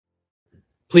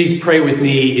Please pray with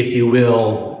me, if you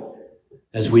will,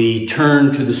 as we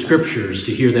turn to the scriptures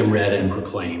to hear them read and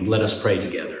proclaimed. Let us pray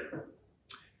together.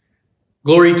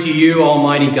 Glory to you,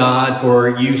 Almighty God,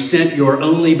 for you sent your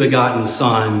only begotten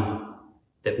Son,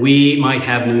 that we might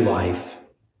have new life.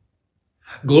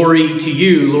 Glory to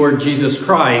you, Lord Jesus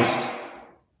Christ,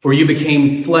 for you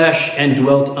became flesh and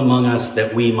dwelt among us,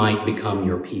 that we might become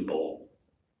your people.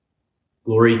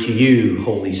 Glory to you,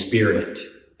 Holy Spirit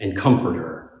and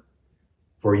Comforter,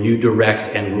 for you direct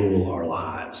and rule our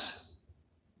lives.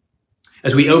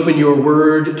 As we open your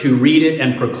word to read it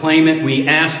and proclaim it, we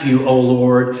ask you, O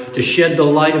Lord, to shed the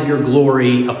light of your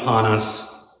glory upon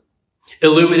us.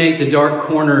 Illuminate the dark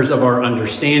corners of our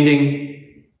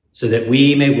understanding so that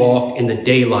we may walk in the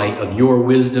daylight of your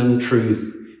wisdom,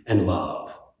 truth, and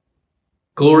love.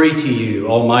 Glory to you,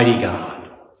 Almighty God,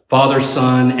 Father,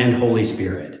 Son, and Holy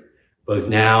Spirit, both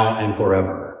now and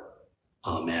forever.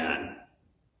 Amen.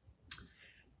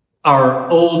 Our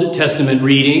Old Testament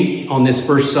reading on this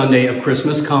first Sunday of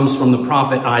Christmas comes from the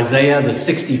prophet Isaiah, the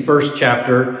 61st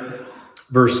chapter,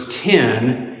 verse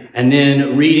 10, and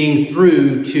then reading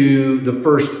through to the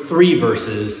first 3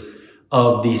 verses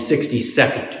of the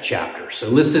 62nd chapter. So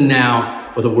listen now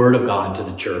for the word of God to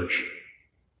the church.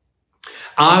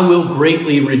 I will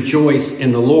greatly rejoice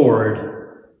in the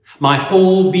Lord. My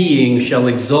whole being shall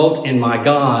exult in my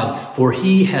God, for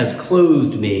he has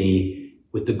clothed me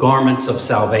with the garments of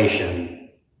salvation.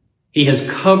 He has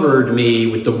covered me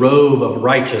with the robe of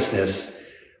righteousness,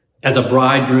 as a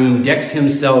bridegroom decks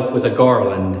himself with a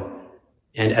garland,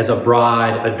 and as a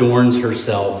bride adorns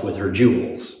herself with her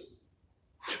jewels.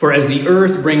 For as the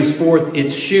earth brings forth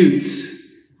its shoots,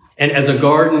 and as a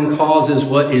garden causes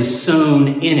what is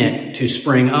sown in it to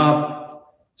spring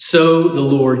up, so the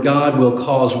Lord God will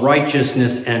cause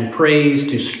righteousness and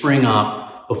praise to spring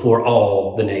up before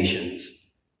all the nations.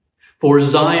 For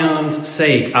Zion's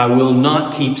sake, I will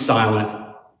not keep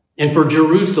silent, and for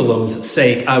Jerusalem's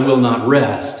sake, I will not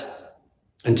rest,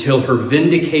 until her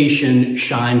vindication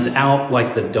shines out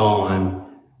like the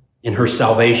dawn, and her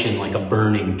salvation like a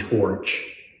burning torch.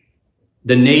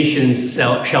 The nations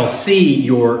shall see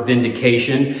your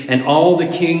vindication, and all the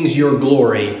kings your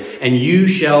glory, and you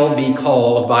shall be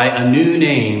called by a new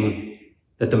name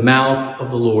that the mouth of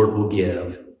the Lord will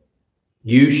give.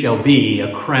 You shall be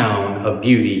a crown of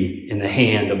beauty in the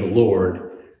hand of the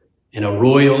Lord, and a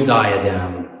royal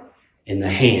diadem in the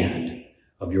hand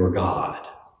of your God.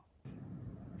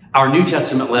 Our New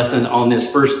Testament lesson on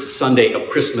this first Sunday of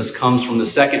Christmas comes from the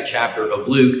 2nd chapter of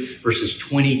Luke, verses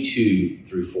 22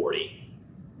 through 40.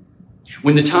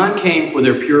 When the time came for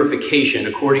their purification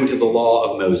according to the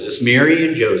law of Moses, Mary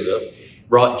and Joseph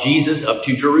brought Jesus up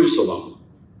to Jerusalem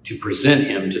to present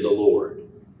him to the Lord.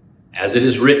 As it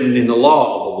is written in the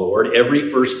law of the Lord, every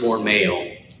firstborn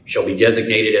male shall be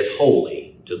designated as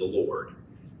holy to the Lord.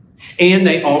 And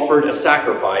they offered a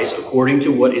sacrifice according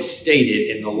to what is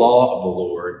stated in the law of the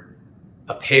Lord,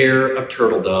 a pair of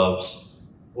turtle doves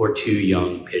or 2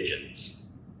 young pigeons.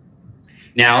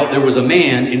 Now there was a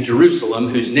man in Jerusalem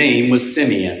whose name was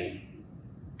Simeon.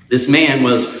 This man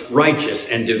was righteous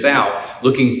and devout,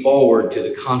 looking forward to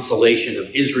the consolation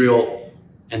of Israel,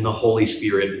 and the Holy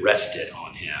Spirit rested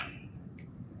on him.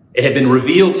 It had been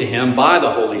revealed to him by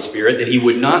the Holy Spirit that he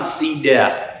would not see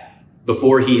death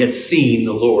before he had seen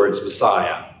the Lord's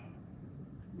Messiah.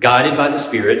 Guided by the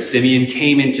Spirit, Simeon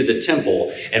came into the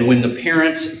temple, and when the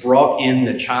parents brought in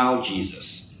the child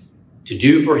Jesus to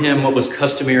do for him what was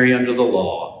customary under the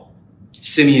law,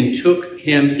 Simeon took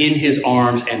him in his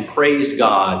arms and praised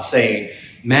God, saying,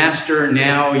 Master,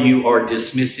 now you are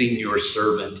dismissing your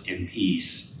servant in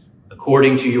peace,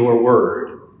 according to your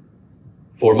word.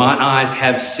 For my eyes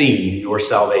have seen your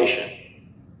salvation,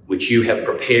 which you have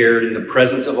prepared in the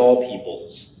presence of all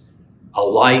peoples, a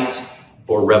light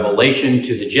for revelation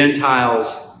to the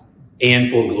Gentiles and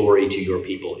for glory to your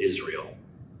people Israel.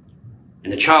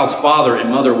 And the child's father and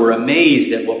mother were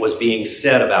amazed at what was being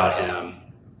said about him.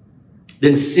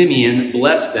 Then Simeon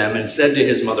blessed them and said to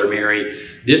his mother Mary,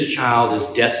 This child is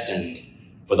destined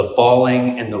for the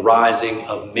falling and the rising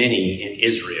of many in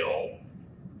Israel,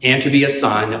 and to be a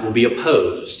sign that will be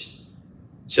opposed,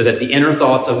 so that the inner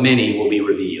thoughts of many will be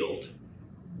revealed,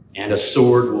 and a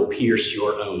sword will pierce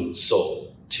your own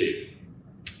soul too.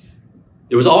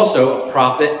 There was also a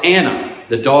prophet, Anna,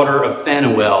 the daughter of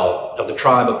Phanuel of the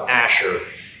tribe of Asher.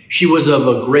 She was of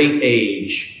a great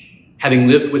age, having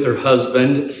lived with her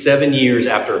husband 7 years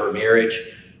after her marriage,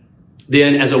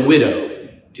 then as a widow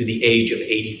to the age of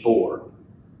 84.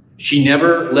 She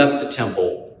never left the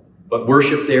temple, but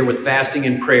worshiped there with fasting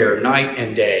and prayer night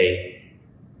and day.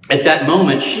 At that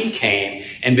moment, she came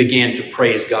and began to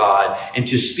praise God and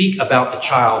to speak about the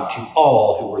child to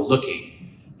all who were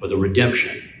looking for the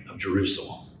redemption of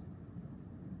Jerusalem.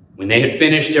 When they had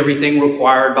finished everything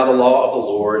required by the law of the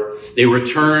Lord, they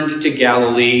returned to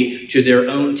Galilee, to their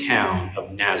own town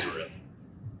of Nazareth.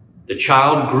 The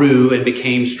child grew and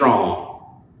became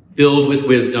strong, filled with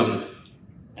wisdom,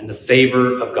 and the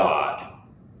favor of God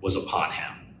was upon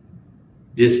him.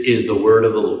 This is the word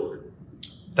of the Lord.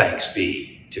 Thanks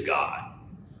be to God.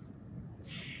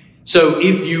 So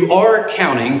if you are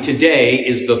counting, today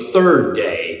is the third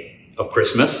day of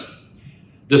Christmas.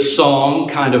 The song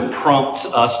kind of prompts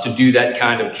us to do that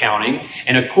kind of counting.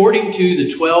 And according to the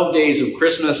 12 days of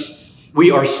Christmas,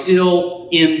 we are still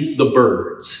in the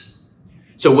birds.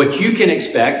 So what you can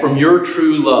expect from your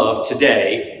true love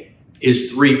today is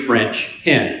 3 French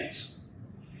hens.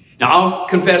 Now, I'll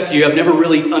confess to you, I've never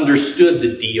really understood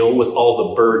the deal with all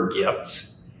the bird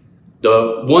gifts.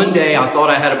 The one day I thought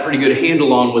I had a pretty good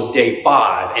handle on was day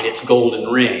 5 and its golden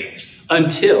rings,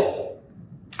 until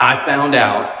I found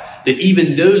out that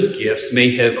even those gifts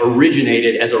may have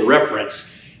originated as a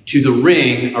reference to the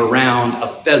ring around a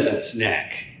pheasant's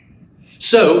neck.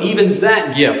 So even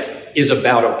that gift is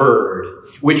about a bird,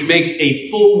 which makes a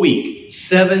full week,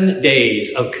 7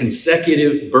 days of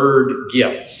consecutive bird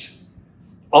gifts,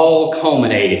 all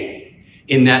culminating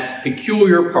in that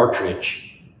peculiar partridge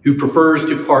who prefers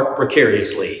to park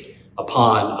precariously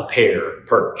upon a pear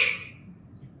perch.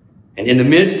 And in the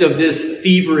midst of this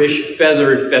feverish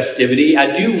feathered festivity,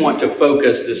 I do want to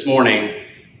focus this morning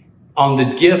on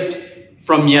the gift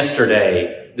from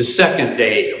yesterday, the second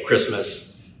day of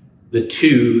Christmas, the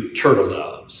 2 turtle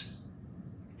doves.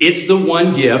 It's the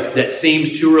one gift that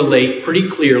seems to relate pretty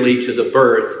clearly to the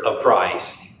birth of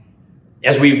Christ.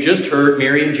 As we've just heard,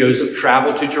 Mary and Joseph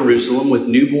traveled to Jerusalem with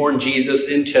newborn Jesus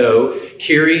in tow,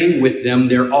 carrying with them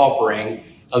their offering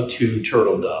of 2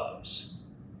 turtle doves.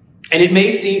 And it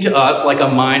may seem to us like a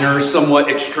minor, somewhat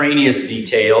extraneous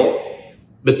detail,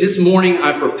 but this morning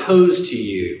I propose to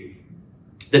you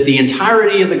that the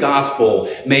entirety of the gospel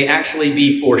may actually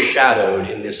be foreshadowed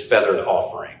in this feathered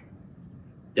offering.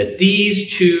 That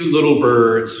these 2 little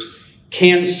birds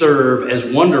can serve as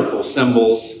wonderful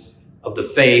symbols of the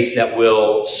faith that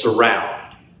will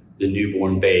surround the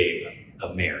newborn babe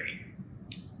of Mary.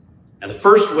 Now, the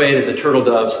first way that the turtle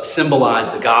doves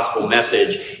symbolize the gospel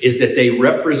message is that they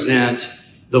represent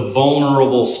the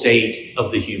vulnerable state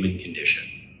of the human condition.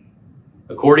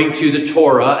 According to the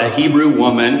Torah, a Hebrew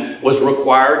woman was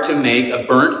required to make a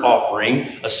burnt offering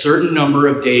a certain number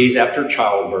of days after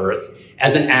childbirth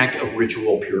as an act of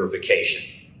ritual purification.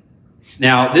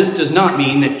 Now, this does not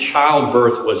mean that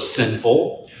childbirth was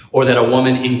sinful or that a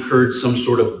woman incurred some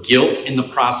sort of guilt in the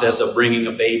process of bringing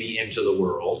a baby into the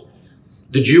world.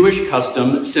 The Jewish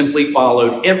custom simply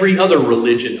followed every other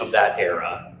religion of that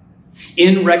era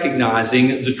in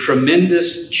recognizing the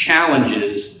tremendous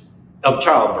challenges of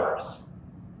childbirth.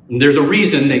 And there's a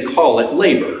reason they call it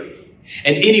labor.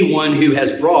 And anyone who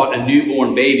has brought a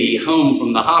newborn baby home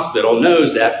from the hospital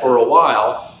knows that for a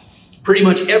while, pretty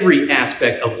much every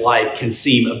aspect of life can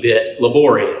seem a bit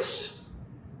laborious.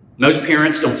 Most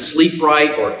parents don't sleep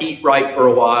right or eat right for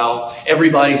a while.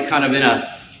 Everybody's kind of in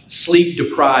a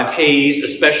sleep-deprived haze,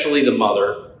 especially the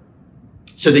mother.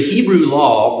 So the Hebrew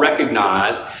law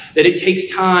recognized that it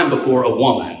takes time before a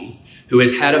woman who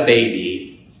has had a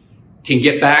baby can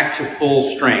get back to full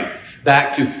strength,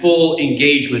 back to full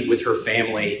engagement with her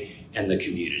family and the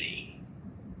community.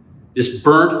 This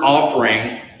burnt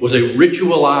offering was a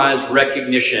ritualized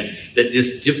recognition that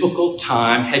this difficult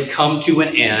time had come to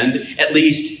an end, at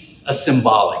least a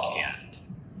symbolic end.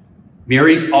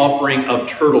 Mary's offering of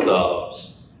turtle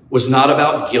doves was not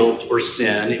about guilt or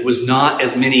sin. It was not,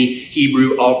 as many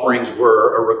Hebrew offerings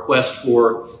were, a request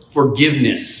for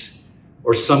forgiveness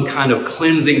or some kind of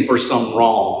cleansing for some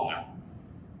wrong.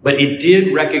 But it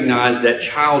did recognize that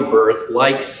childbirth,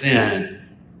 like sin,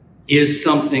 is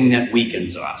something that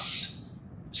weakens us,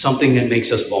 something that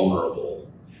makes us vulnerable,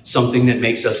 something that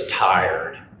makes us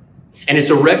tired. And it's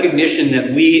a recognition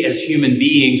that we as human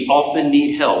beings often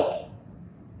need help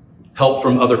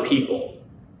from other people,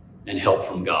 and help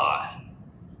from God.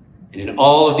 And in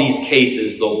all of these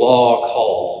cases, the law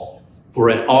called for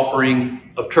an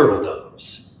offering of turtle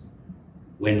doves.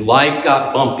 When life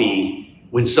got bumpy,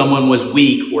 when someone was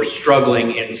weak or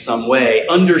struggling in some way,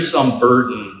 under some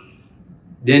burden,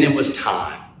 then it was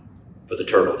time for the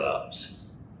turtle doves.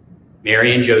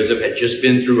 Mary and Joseph had just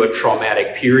been through a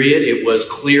traumatic period. It was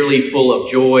clearly full of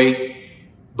joy,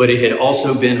 but it had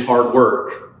also been hard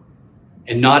work.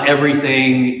 And not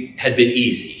everything had been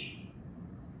easy.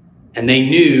 And they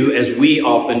knew, as we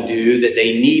often do, that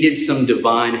they needed some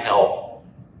divine help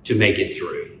to make it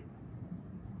through.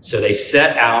 So they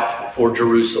set out for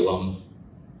Jerusalem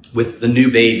with the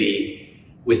new baby,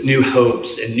 with new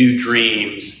hopes and new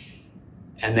dreams,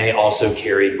 and they also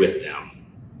carried with them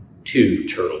 2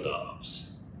 turtle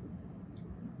doves.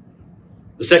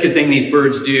 The second thing these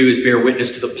birds do is bear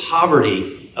witness to the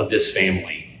poverty of this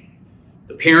family.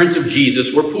 The parents of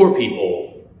Jesus were poor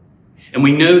people, and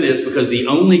we know this because the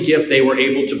only gift they were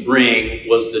able to bring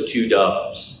was the 2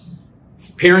 doves.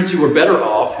 Parents who were better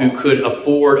off, who could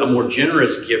afford a more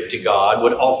generous gift to God,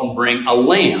 would often bring a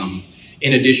lamb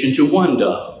in addition to 1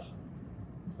 dove.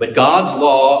 But God's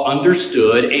law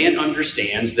understood and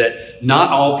understands that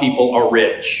not all people are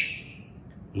rich.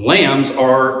 Lambs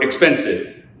are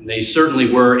expensive. They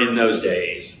certainly were in those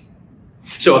days.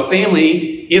 So a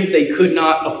family, if they could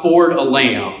not afford a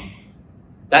lamb,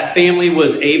 that family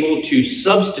was able to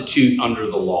substitute under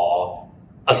the law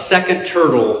a second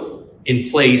turtle a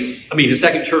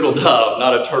second turtle dove,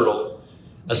 not a turtle,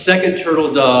 a second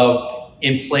turtle dove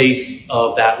in place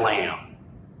of that lamb.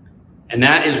 And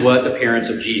that is what the parents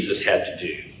of Jesus had to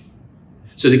do.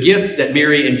 So the gift that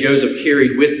Mary and Joseph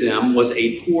carried with them was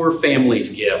a poor family's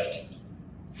gift.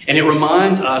 And it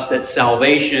reminds us that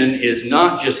salvation is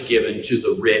not just given to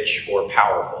the rich or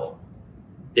powerful,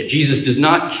 that Jesus does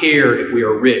not care if we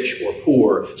are rich or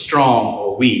poor, strong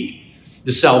or weak.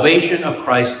 The salvation of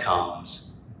Christ comes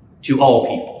to all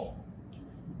people.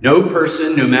 No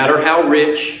person, no matter how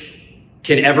rich,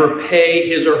 can ever pay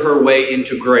his or her way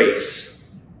into grace.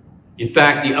 In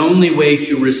fact, the only way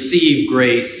to receive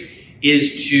grace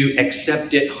is to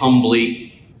accept it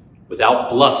humbly, without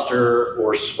bluster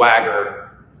or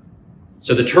swagger.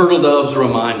 So the turtle doves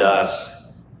remind us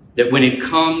that when it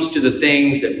comes to the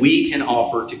things that we can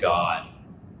offer to God,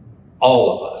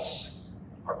 all of us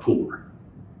are poor.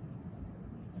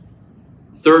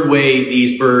 Third way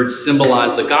these birds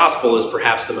symbolize the gospel is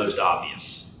perhaps the most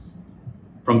obvious.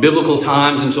 From biblical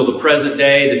times until the present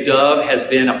day, the dove has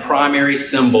been a primary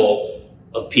symbol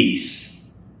of peace.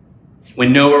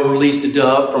 When Noah released a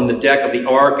dove from the deck of the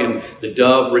ark and the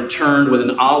dove returned with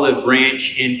an olive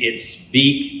branch in its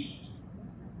beak,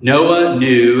 Noah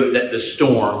knew that the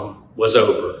storm was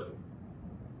over.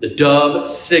 The dove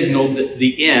signaled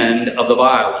the end of the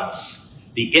violence,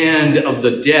 the end of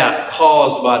the death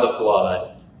caused by the flood,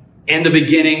 and the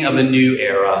beginning of a new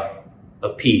era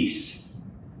of peace.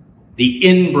 The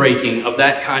inbreaking of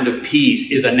that kind of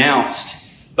peace is announced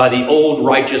by the old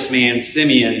righteous man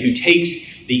Simeon, who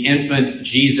takes the infant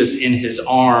Jesus in his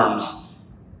arms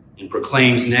and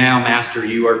proclaims, "Now, Master,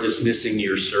 you are dismissing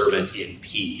your servant in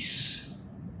peace,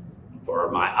 for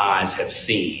my eyes have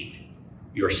seen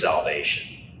your salvation."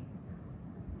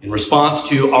 In response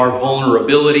to our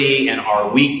vulnerability and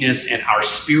our weakness and our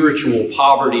spiritual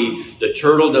poverty, the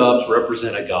turtle doves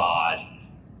represent a God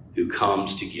who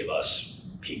comes to give us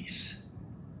peace.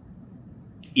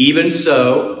 Even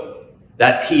so,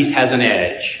 that peace has an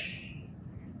edge.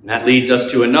 And that leads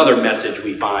us to another message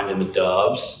we find in the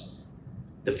doves.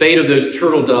 The fate of those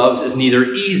turtle doves is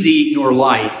neither easy nor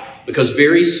light, because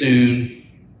very soon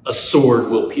a sword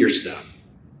will pierce them.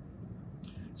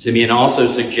 Simeon also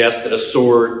suggests that a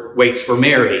sword waits for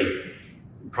Mary,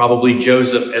 probably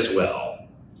Joseph as well.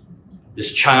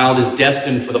 This child is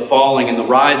destined for the falling and the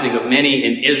rising of many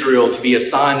in Israel, to be a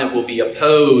sign that will be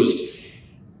opposed,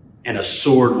 and a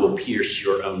sword will pierce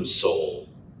your own soul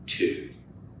too.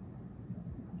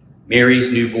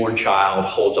 Mary's newborn child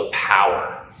holds a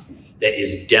power that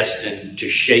is destined to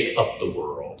shake up the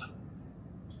world.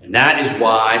 And that is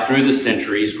why, through the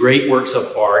centuries, great works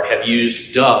of art have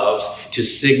used doves to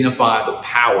signify the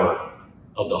power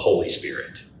of the Holy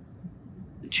Spirit.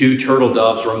 The 2 turtle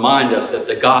doves remind us that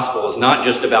the gospel is not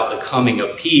just about the coming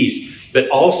of peace, but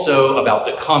also about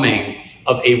the coming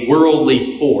of a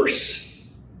worldly force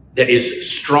that is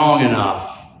strong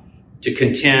enough to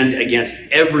contend against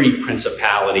every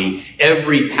principality,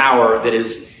 every power that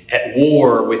is at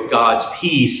war with God's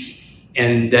peace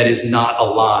and that is not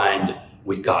aligned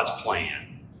with God's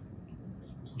plan.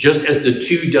 Just as the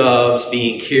 2 doves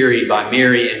being carried by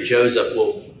Mary and Joseph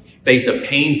will face a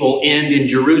painful end in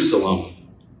Jerusalem,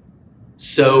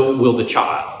 so will the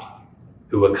child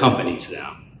who accompanies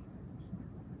them.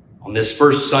 On this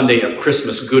first Sunday of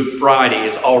Christmas, Good Friday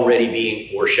is already being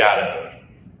foreshadowed.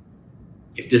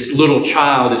 If this little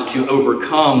child is to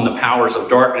overcome the powers of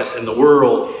darkness in the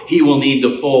world, he will need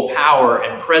the full power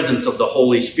and presence of the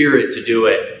Holy Spirit to do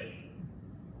it.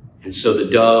 And so the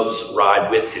doves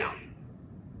ride with him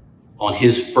on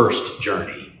his first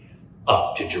journey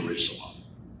up to Jerusalem.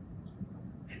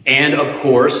 And of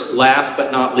course, last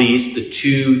but not least, the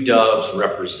 2 doves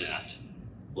represent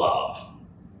love.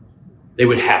 They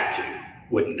would have to,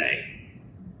 wouldn't they?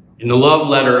 In the love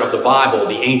letter of the Bible,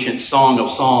 the ancient Song of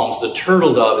Songs, the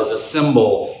turtle dove is a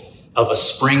symbol of a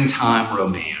springtime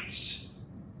romance.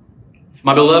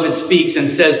 My beloved speaks and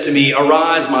says to me,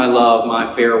 "Arise, my love, my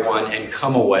fair one, and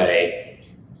come away.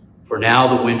 For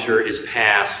now the winter is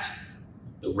past,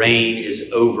 the rain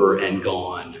is over and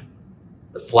gone.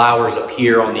 The flowers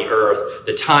appear on the earth,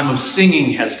 the time of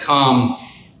singing has come,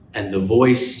 and the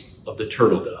voice of the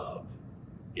turtle dove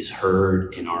is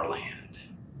heard in our land."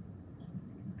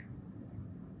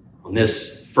 On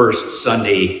this first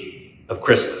Sunday of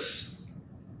Christmas,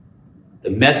 the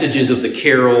messages of the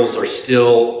carols are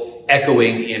still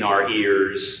echoing in our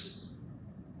ears.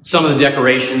 Some of the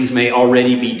decorations may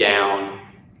already be down.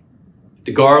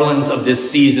 The garlands of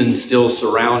this season still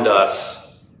surround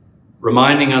us,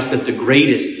 reminding us that the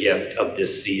greatest gift of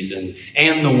this season,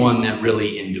 and the one that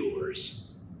really endures,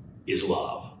 is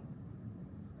love.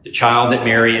 The child that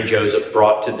Mary and Joseph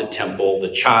brought to the temple,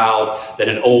 the child that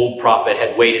an old prophet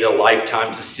had waited a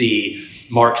lifetime to see,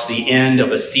 marks the end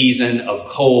of a season of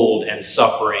cold and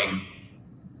suffering.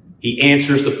 He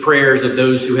answers the prayers of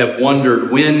those who have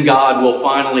wondered when God will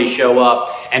finally show up,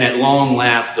 and at long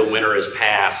last the winter is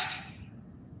past.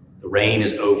 The rain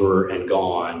is over and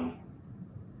gone.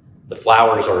 The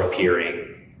flowers are appearing.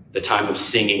 The time of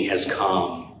singing has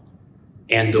come,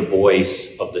 and the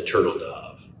voice of the turtle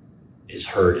dove is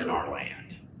heard in our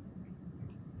land.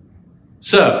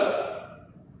 So,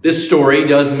 this story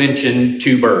does mention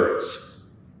two birds,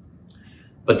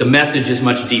 but the message is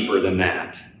much deeper than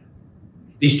that.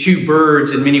 These two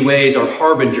birds, in many ways, are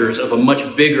harbingers of a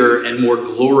much bigger and more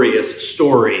glorious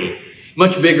story,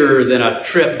 much bigger than a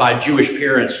trip by Jewish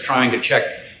parents trying to check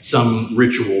some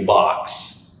ritual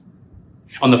box.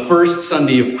 On the first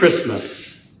Sunday of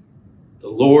Christmas, the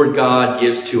Lord God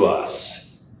gives to us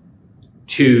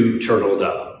two turtle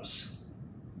doves.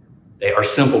 They are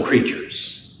simple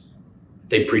creatures.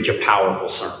 They preach a powerful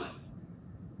sermon.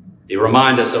 They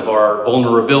remind us of our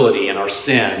vulnerability and our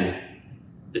sin,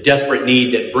 the desperate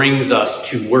need that brings us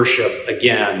to worship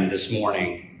again this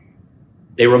morning.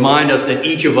 They remind us that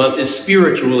each of us is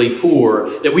spiritually poor,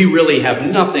 that we really have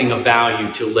nothing of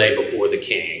value to lay before the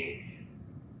King.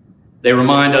 They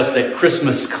remind us that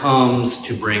Christmas comes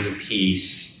to bring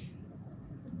peace,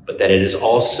 but that it is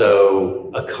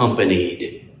also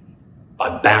accompanied by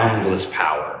boundless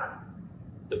power,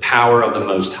 the power of the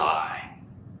Most High.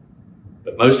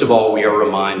 But most of all, we are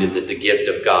reminded that the gift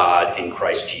of God in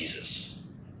Christ Jesus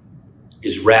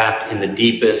is wrapped in the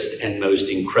deepest and most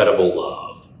incredible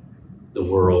love the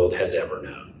world has ever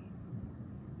known.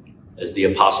 As the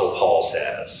Apostle Paul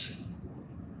says,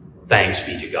 "Thanks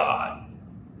be to God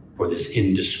for this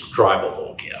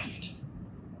indescribable gift."